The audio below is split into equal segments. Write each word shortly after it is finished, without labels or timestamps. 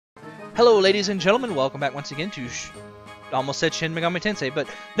Hello, ladies and gentlemen. Welcome back once again to almost said Shin Megami Tensei, but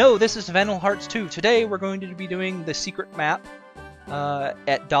no, this is Vandal Hearts 2. Today we're going to be doing the secret map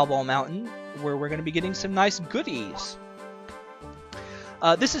at Daboll Mountain, where we're going to be getting some nice goodies.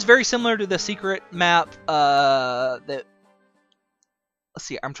 This is very similar to the secret map that... Let's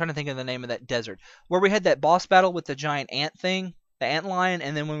see, I'm trying to think of the name of that desert. Where we had that boss battle with the giant ant thing, the ant lion,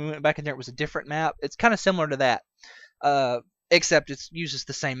 and then when we went back in there it was a different map. It's kind of similar to that. Except it uses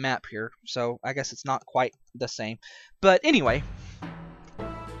the same map here, so I guess it's not quite the same. But anyway,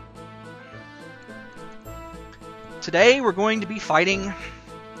 today we're going to be fighting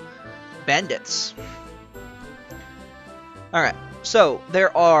bandits. Alright, so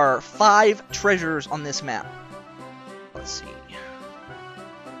there are 5 treasures on this map. Let's see.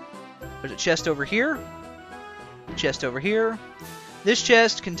 There's a chest over here, a chest over here. This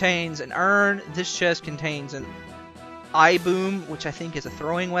chest contains an urn, this chest contains an eye boom, which I think is a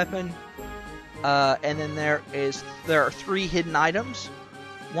throwing weapon, and then there are 3 hidden items.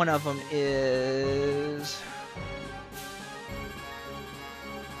 One of them is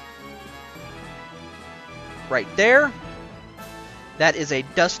right there. That is a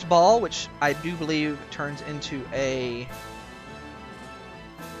dust ball, which I do believe turns into a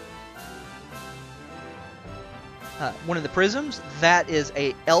one of the prisms. That is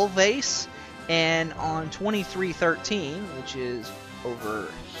a L vase. And on 2313, which is over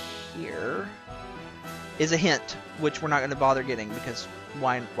here, is a hint, which we're not going to bother getting because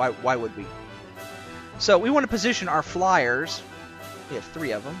why would we? So we want to position our flyers. We have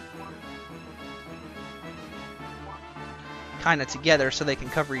 3 of them, kind of together so they can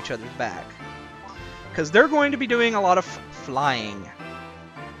cover each other's back, because they're going to be doing a lot of flying.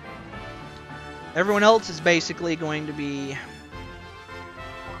 Everyone else is basically going to be...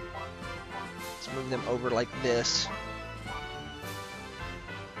 Move them over like this,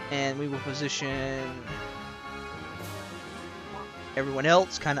 and we will position everyone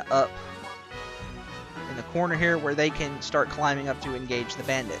else kind of up in the corner here where they can start climbing up to engage the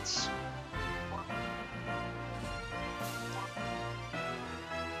bandits.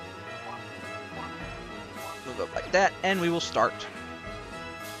 Move up like that, and we will start.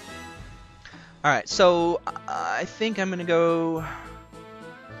 Alright, so I think I'm gonna go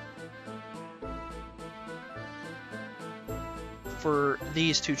for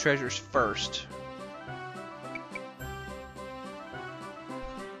these 2 treasures first.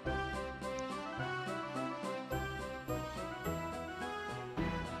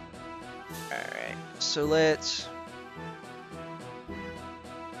 Alright, so let's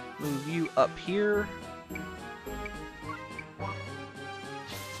move you up here.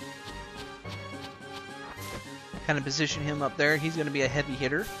 Kind of position him up there. He's going to be a heavy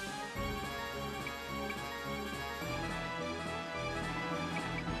hitter.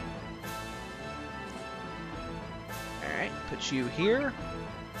 Put you here.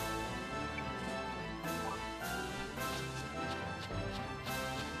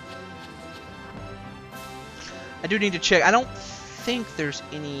 I do need to check. I don't think there's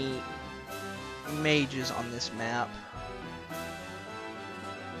any mages on this map.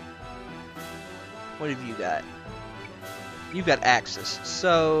 What have you got? You've got Axis.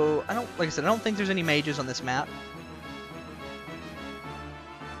 So I don't, like I said, I don't think there's any mages on this map.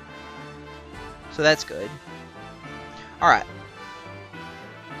 So that's good. Alright.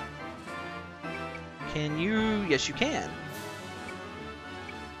 Can you... Yes, you can.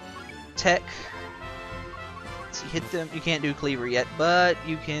 Tech. Let's see, hit them. You can't do Cleaver yet, but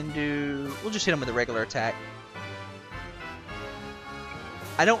you can do... We'll just hit them with a regular attack.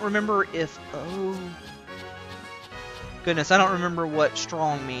 I don't remember if... Oh... Goodness, I don't remember what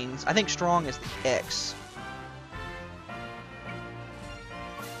strong means. I think strong is the X.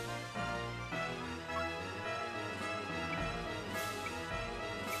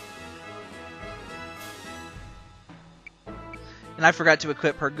 And I forgot to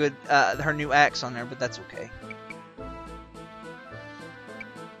equip her her new axe on there, but that's okay.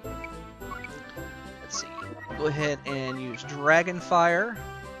 Let's see. Go ahead and use Dragon Fire.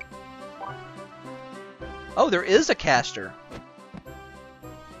 Oh, there is a caster.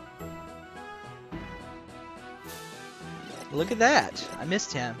 Look at that. I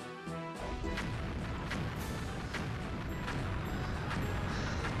missed him.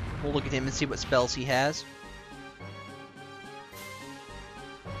 We'll look at him and see what spells he has.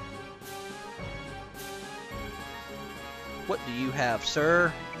 What do you have,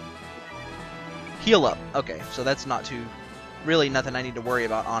 sir? Heal up. Okay, so that's not too... Really nothing I need to worry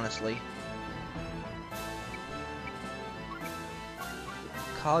about, honestly.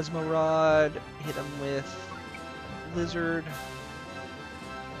 Cosmo Rod. Hit him with Blizzard.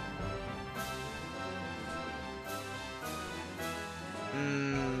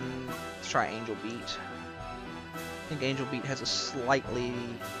 Let's try Angel Beat. I think Angel Beat has a slightly...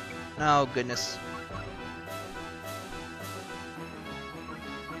 Oh, goodness.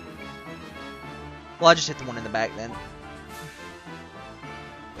 Well, I just hit the one in the back then.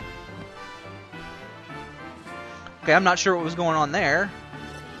 Okay, I'm not sure what was going on there.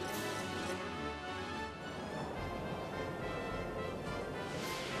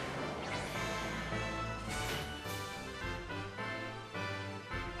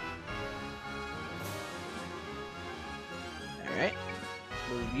 Alright.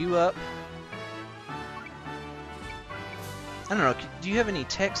 Move you up. I don't know, do you have any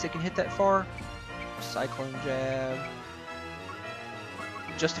techs that can hit that far? Cyclone Jab.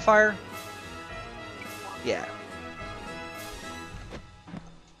 Justifier? Yeah.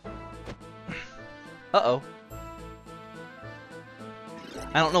 Uh-oh.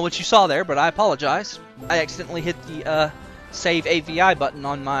 I don't know what you saw there, but I apologize. I accidentally hit the save AVI button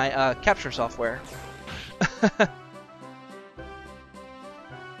on my capture software.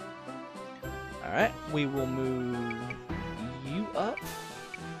 Alright, we will move you up.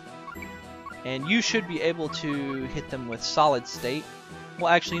 And you should be able to hit them with Solid State. Well,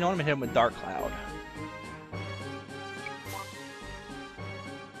 actually, you know what? I'm going to hit them with Dark Cloud.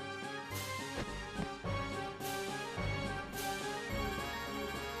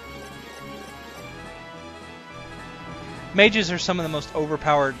 Mages are some of the most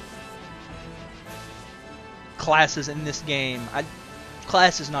overpowered classes in this game.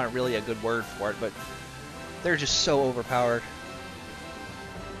 Class is not really a good word for it, but they're just so overpowered.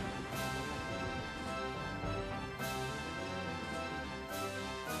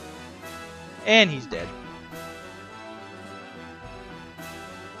 And he's dead.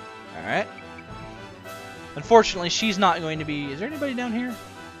 Alright. Unfortunately, she's not going to be... Is there anybody down here?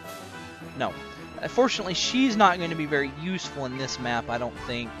 No. Unfortunately, she's not going to be very useful in this map, I don't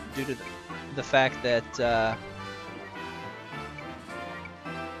think, due to the fact that...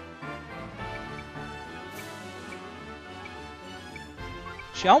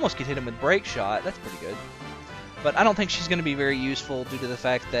 she almost could hit him with Break Shot. That's pretty good. But I don't think she's going to be very useful due to the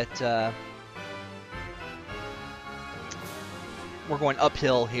fact that... we're going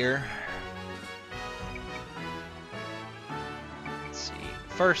uphill here. Let's see.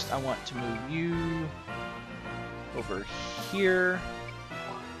 First, I want to move you over here.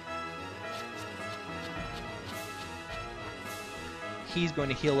 He's going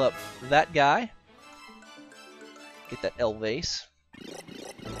to heal up that guy. Get that L vase.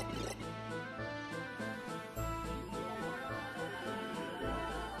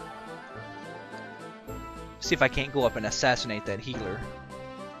 See if I can't go up and assassinate that healer.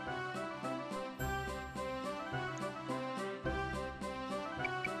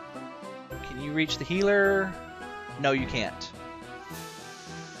 Can you reach the healer? No, you can't.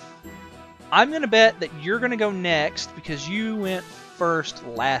 I'm going to bet that you're going to go next because you went first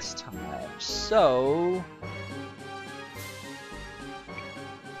last time. So...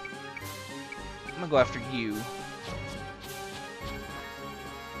 I'm going to go after you.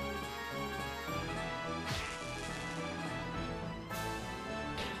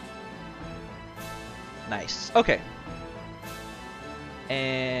 Nice. Okay.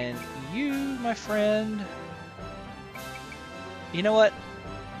 And you, my friend... You know what?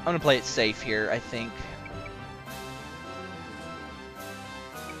 I'm going to play it safe here, I think.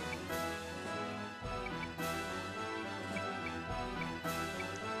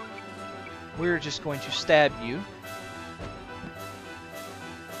 We're just going to stab you.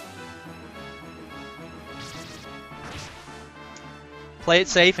 Play it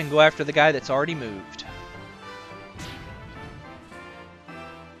safe and go after the guy that's already moved.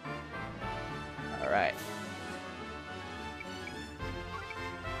 Alright.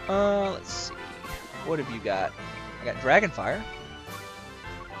 Let's see. What have you got? I got Dragonfire.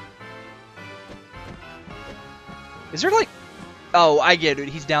 Is there like... Oh, I get it.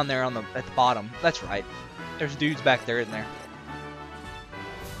 He's down there on the at the bottom. That's right. There's dudes back there, isn't there?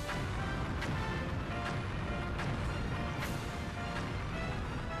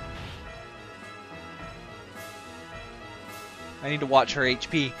 I need to watch her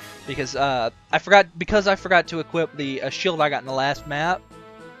HP because I forgot to equip the shield I got in the last map.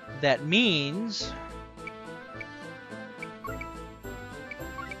 That means,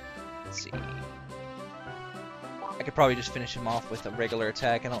 let's see, I could probably just finish him off with a regular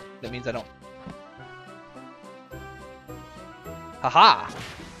attack. That means I don't. Haha!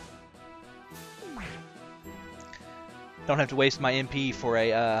 Don't have to waste my MP for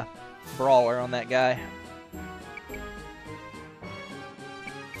a brawler on that guy.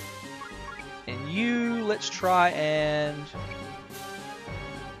 And you, let's try and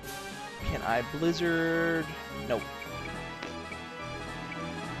Can I blizzard? Nope.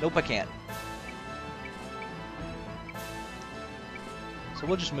 Nope, I can't. So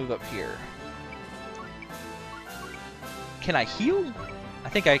we'll just move up here. Can I heal? I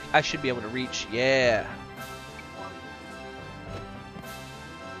think I should be able to reach. Yeah.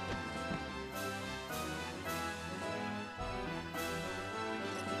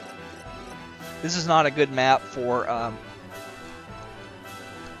 This is not a good map for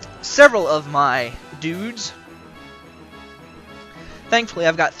several of my dudes. Thankfully,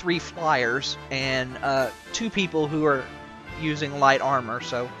 I've got 3 flyers and 2 people who are using light armor,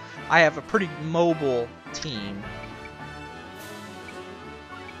 so I have a pretty mobile team.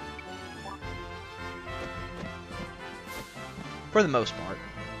 For the most part.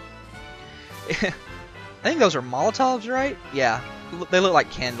 I think those are Molotovs, right? Yeah, they look like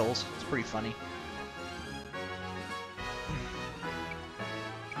candles. It's pretty funny.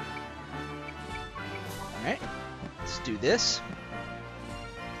 Alright, let's do this.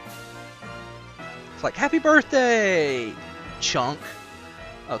 It's like, happy birthday, chunk.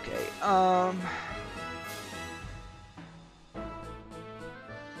 Okay, now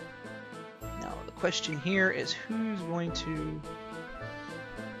the question here is who's going to...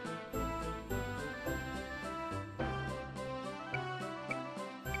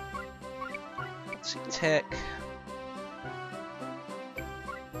 Let's see, tech.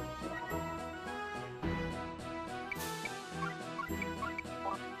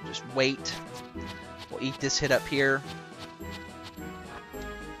 Just wait. We'll eat this hit up here.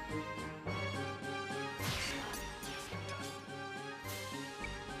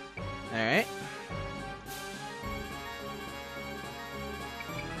 Alright.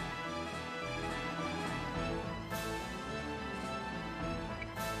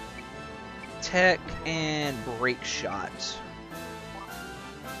 Tech and break shot.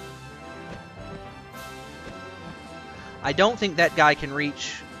 I don't think that guy can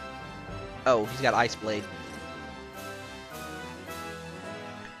reach... Oh, he's got Ice Blade.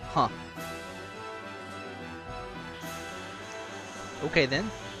 Huh. Okay then.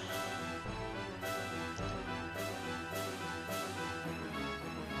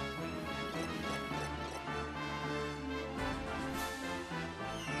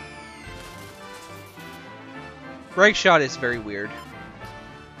 Break shot is very weird,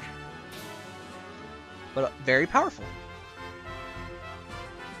 but very powerful.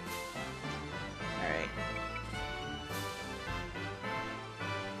 Alright.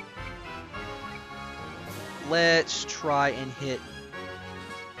 Let's try and hit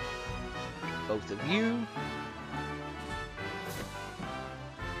both of you.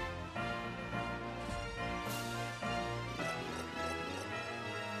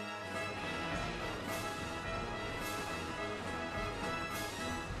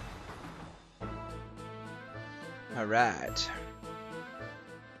 Alright.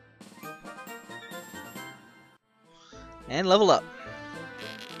 And level up.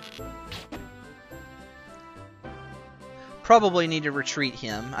 Probably need to retreat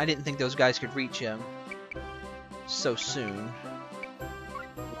him. I didn't think those guys could reach him so soon.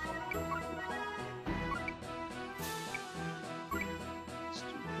 Let's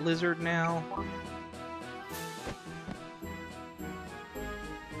do Blizzard now.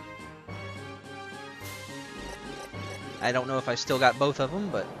 I don't know if I still got both of them,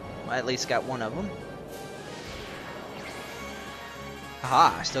 but I at least got one of them.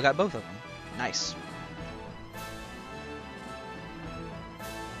 Aha, I still got both of them. Nice.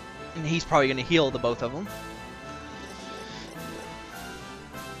 And he's probably going to heal the both of them.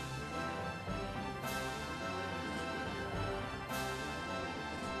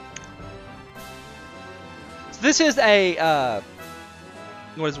 So this is a,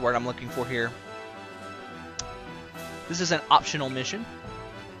 what is the word I'm looking for here? This is an optional mission.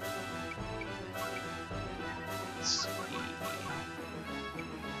 Let's see.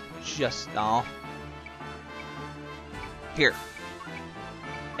 Just here.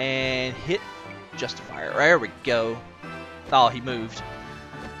 And hit Justifier. There we go. Oh, he moved.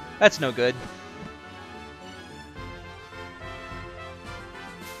 That's no good.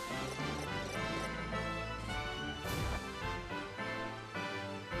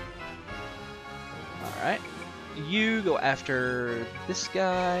 Alright. You go after this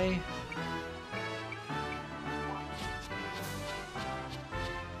guy.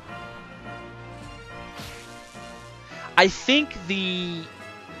 I think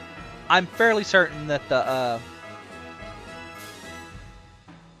I'm fairly certain that the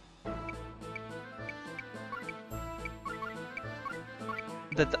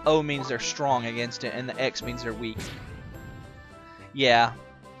O means they're strong against it and the X means they're weak. Yeah.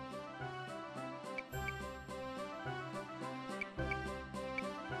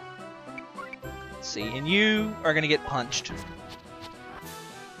 see, and you are gonna get punched.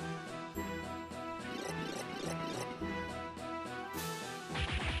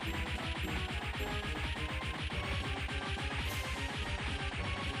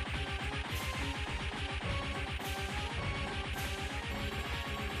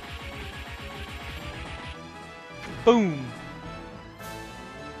 Boom!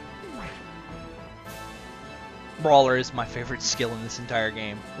 Brawler is my favorite skill in this entire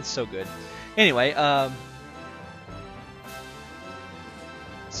game. It's so good. Anyway, let's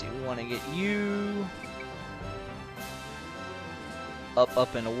see, we want to get you up,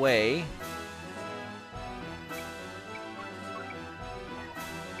 up, and away.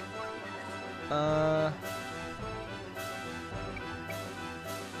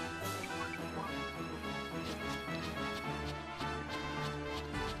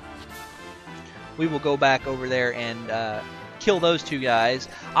 We will go back over there and kill those two guys.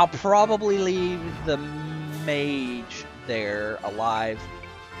 I'll probably leave the mage there alive,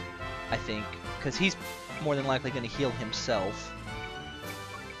 I think, because he's more than likely going to heal himself.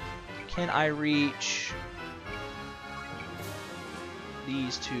 Can I reach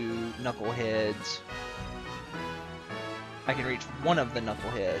these two knuckleheads? I can reach one of the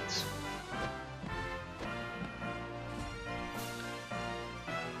knuckleheads.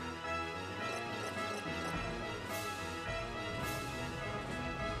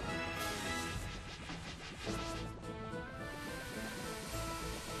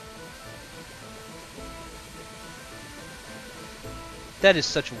 That is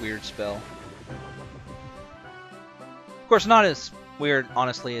such a weird spell. Of course, not as weird,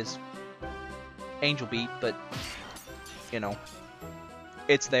 honestly, as Angel Beat, but, you know,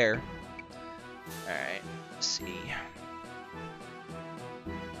 it's there. Alright, let's see.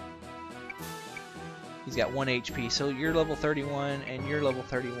 He's got 1 HP, so you're level 31 and you're level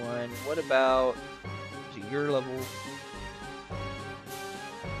 31. What about your level?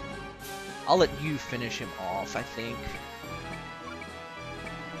 I'll let you finish him off, I think.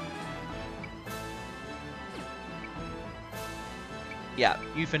 Yeah,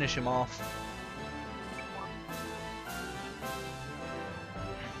 you finish him off.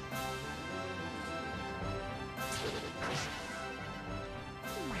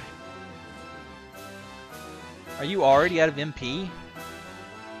 Are you already out of MP?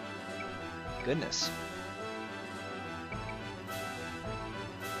 Goodness.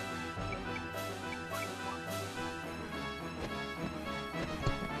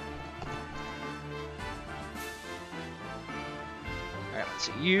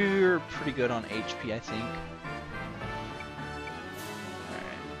 So you're pretty good on HP, I think.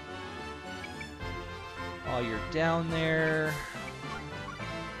 Alright. While you're down there,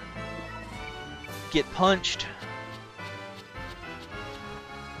 get punched.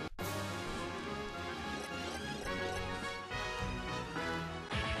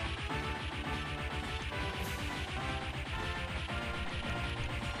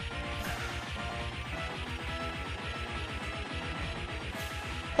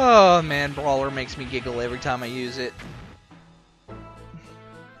 Oh man, Brawler makes me giggle every time I use it.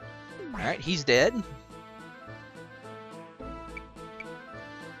 Alright, he's dead.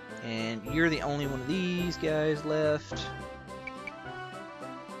 And you're the only one of these guys left.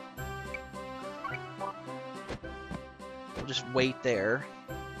 We'll just wait there.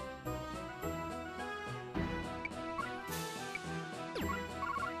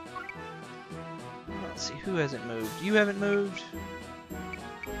 Let's see, who hasn't moved? You haven't moved?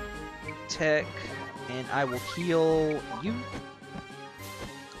 Tech, and I will heal you.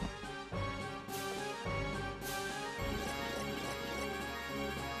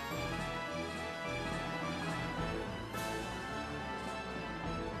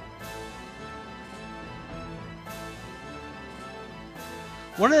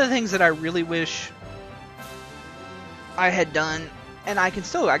 One of the things that I really wish I had done, and I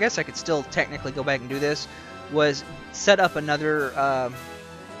guess I could still technically go back and do this, was set up another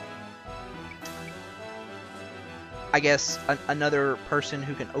I guess another person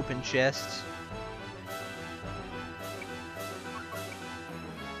who can open chests.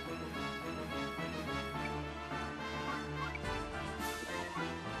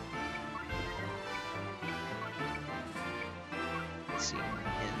 Let's see,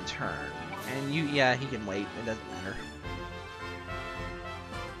 in turn. And you, yeah, he can wait, it doesn't matter.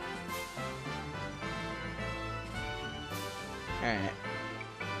 Alright.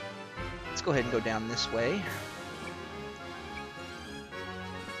 Let's go ahead and go down this way.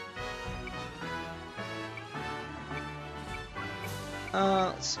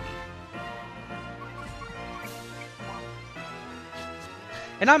 Let's see.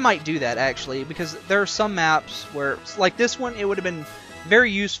 And I might do that, actually, because there are some maps where, like this one, it would have been very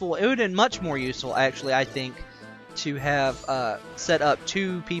useful. It would have been much more useful, actually, I think, to have set up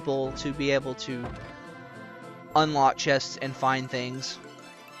 2 people to be able to unlock chests and find things.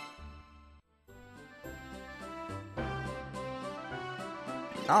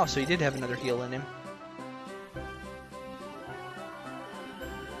 Oh, so he did have another heal in him.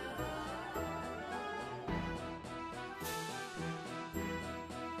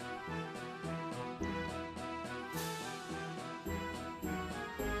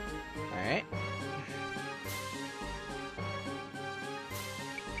 Alright.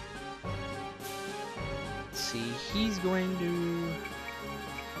 Let's see, he's going to...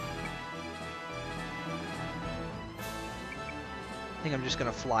 I think I'm just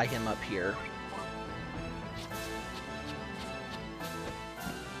going to fly him up here.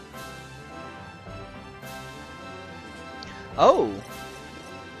 Oh!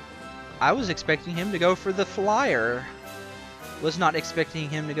 I was expecting him to go for the flyer. Was not expecting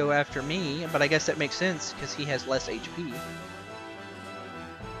him to go after me, but I guess that makes sense because he has less HP.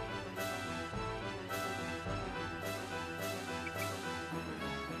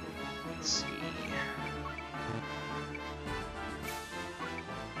 Let's see.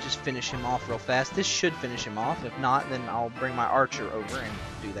 Just finish him off real fast. This should finish him off. If not, then I'll bring my archer over and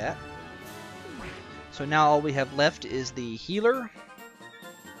do that. So now all we have left is the healer.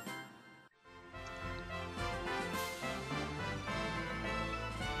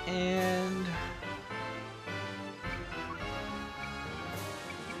 And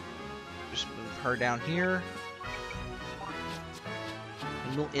just move her down here.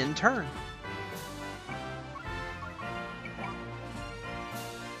 And we'll end turn.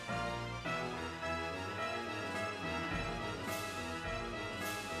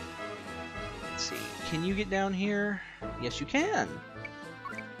 Let's see. Can you get down here? Yes, you can.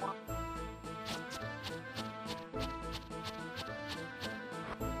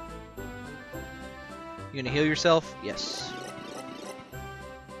 You gonna heal yourself? Yes.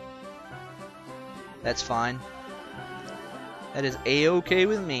 That's fine. That is a-okay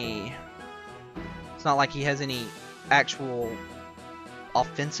with me. It's not like he has any actual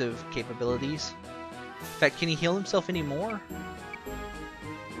offensive capabilities. In fact, can he heal himself anymore?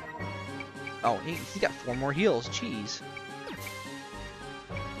 Oh, he's got 4 more heals. Jeez.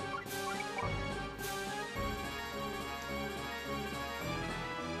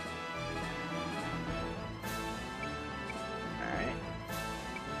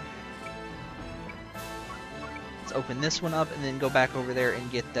 Open this one up and then go back over there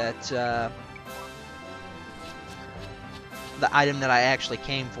and get that the item that I actually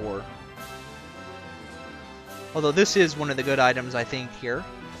came for. Although this is one of the good items, I think, here.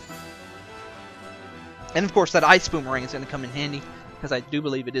 And of course that ice boomerang is going to come in handy because I do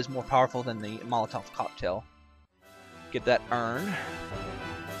believe it is more powerful than the Molotov cocktail. Get that urn.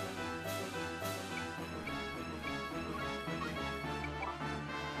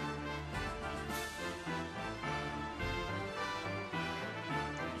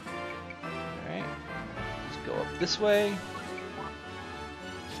 This way.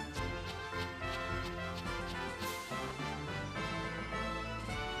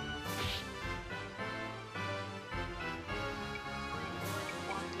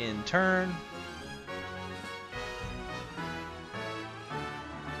 In turn.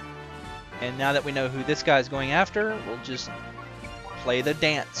 And now that we know who this guy's going after, we'll just play the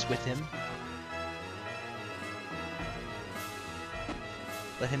dance with him.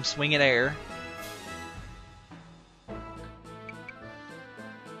 Let him swing at air.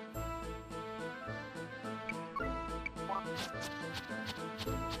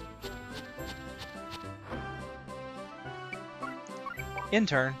 In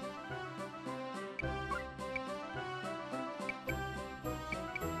turn.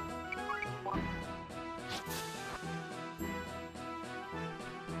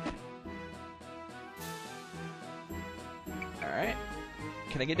 Alright.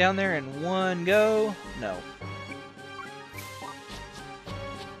 Can I get down there in one go? No.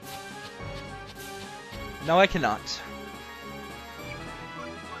 No, I cannot.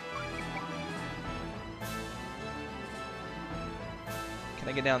 Can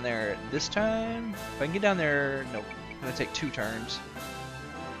I get down there this time? If I can get down there, nope. I'm gonna take 2 turns.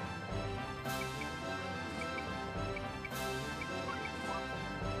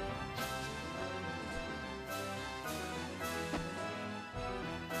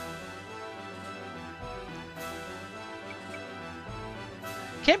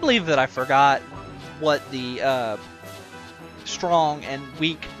 Can't believe that I forgot what the strong and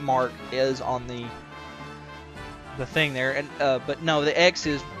weak mark is on the the thing there, and but no, the X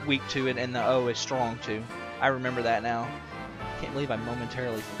is weak to it, and the O is strong to. I remember that now. Can't believe I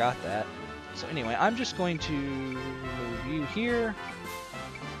momentarily forgot that. So anyway, I'm just going to move you here.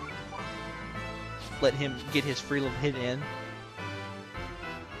 Let him get his free little hit in.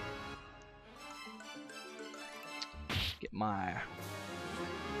 Get my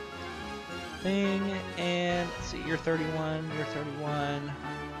thing, and let's see, you're 31, you're 31,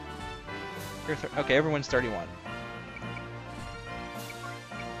 okay, everyone's 31.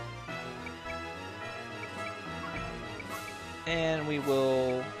 And we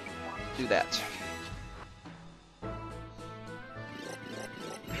will do that.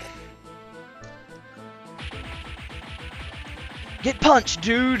 Get punched,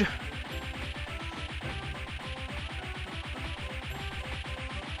 dude!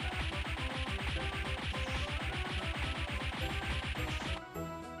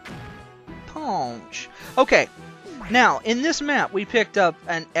 Punch. Okay, now in this map we picked up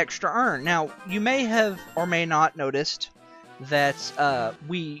an extra urn. Now you may have or may not noticed that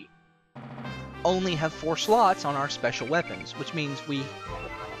we only have 4 slots on our special weapons, which means we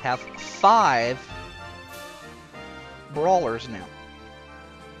have 5 brawlers now.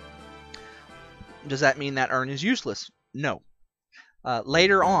 Does that mean that urn is useless? No.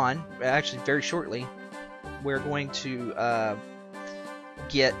 Later on, actually very shortly, we're going to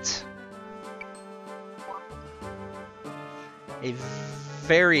get a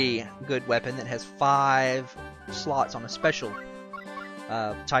very good weapon that has 5 slots on a special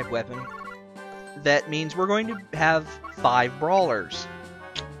type weapon. That means we're going to have 5 brawlers.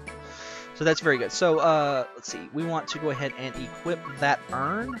 So that's very good. So let's see. We want to go ahead and equip that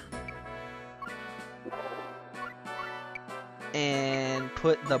urn. And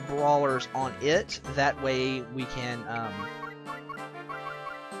put the brawlers on it. That way we can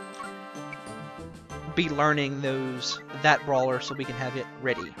be learning that brawler so we can have it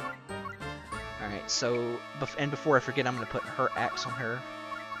ready. Alright, so, and before I forget, I'm going to put her axe on her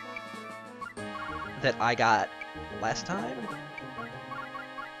that I got last time.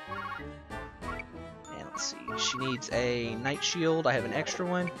 And let's see, she needs a night shield. I have an extra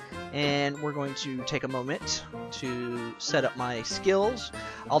one. And we're going to take a moment to set up my skills.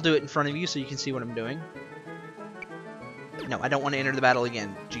 I'll do it in front of you so you can see what I'm doing. No, I don't want to enter the battle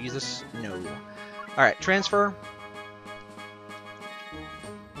again. Jesus, no. Alright, transfer.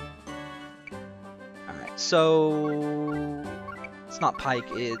 Alright, so it's not Pike,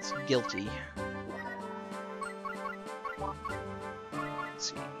 it's Guilty. Let's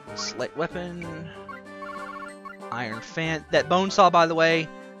see. Select weapon. Iron Fan. That bone saw, by the way,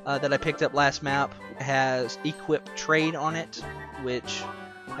 that I picked up last map has equip trade on it, which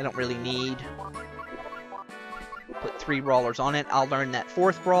I don't really need. Put 3 brawlers on it. I'll learn that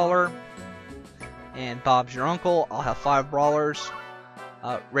 4th brawler. And Bob's your uncle. I'll have 5 brawlers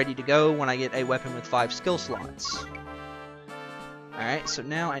ready to go when I get a weapon with 5 skill slots. Alright, so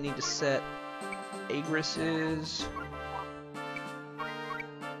now I need to set Agris's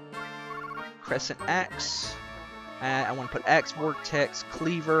Crescent Axe. I want to put Axe, Vortex,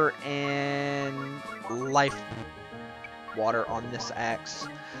 Cleaver, and Life Water on this axe.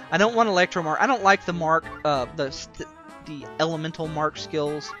 I don't want Electro Mark. I don't like the mark, the Elemental Mark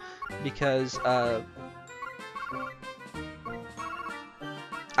skills because I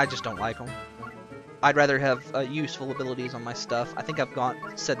just don't like them. I'd rather have useful abilities on my stuff. I think I've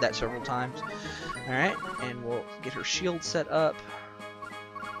said that several times. Alright, and we'll get her shield set up.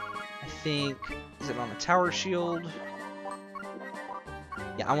 I think, is it on a tower shield?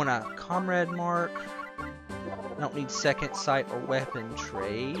 Yeah, I want a Comrade Mark. I don't need second sight or weapon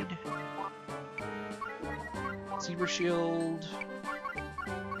trade. Zebra shield.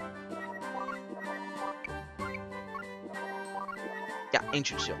 Yeah,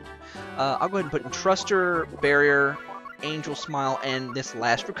 Ancient Shield. I'll go ahead and put Entruster, Barrier, Angel Smile, and this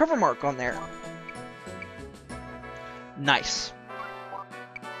last Recover Mark on there. Nice.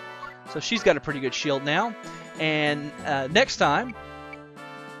 So she's got a pretty good shield now. And next time,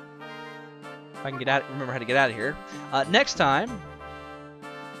 if I can remember how to get out of here. Next time,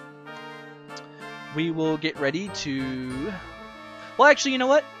 we will get ready to... Well, actually, you know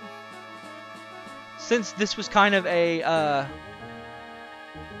what? Since this was kind of a...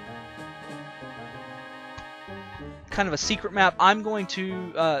 kind of a secret map, I'm going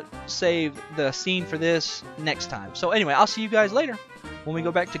to save the scene for this next time. So anyway, I'll see you guys later when we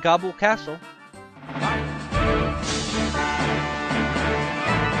go back to Daboll Castle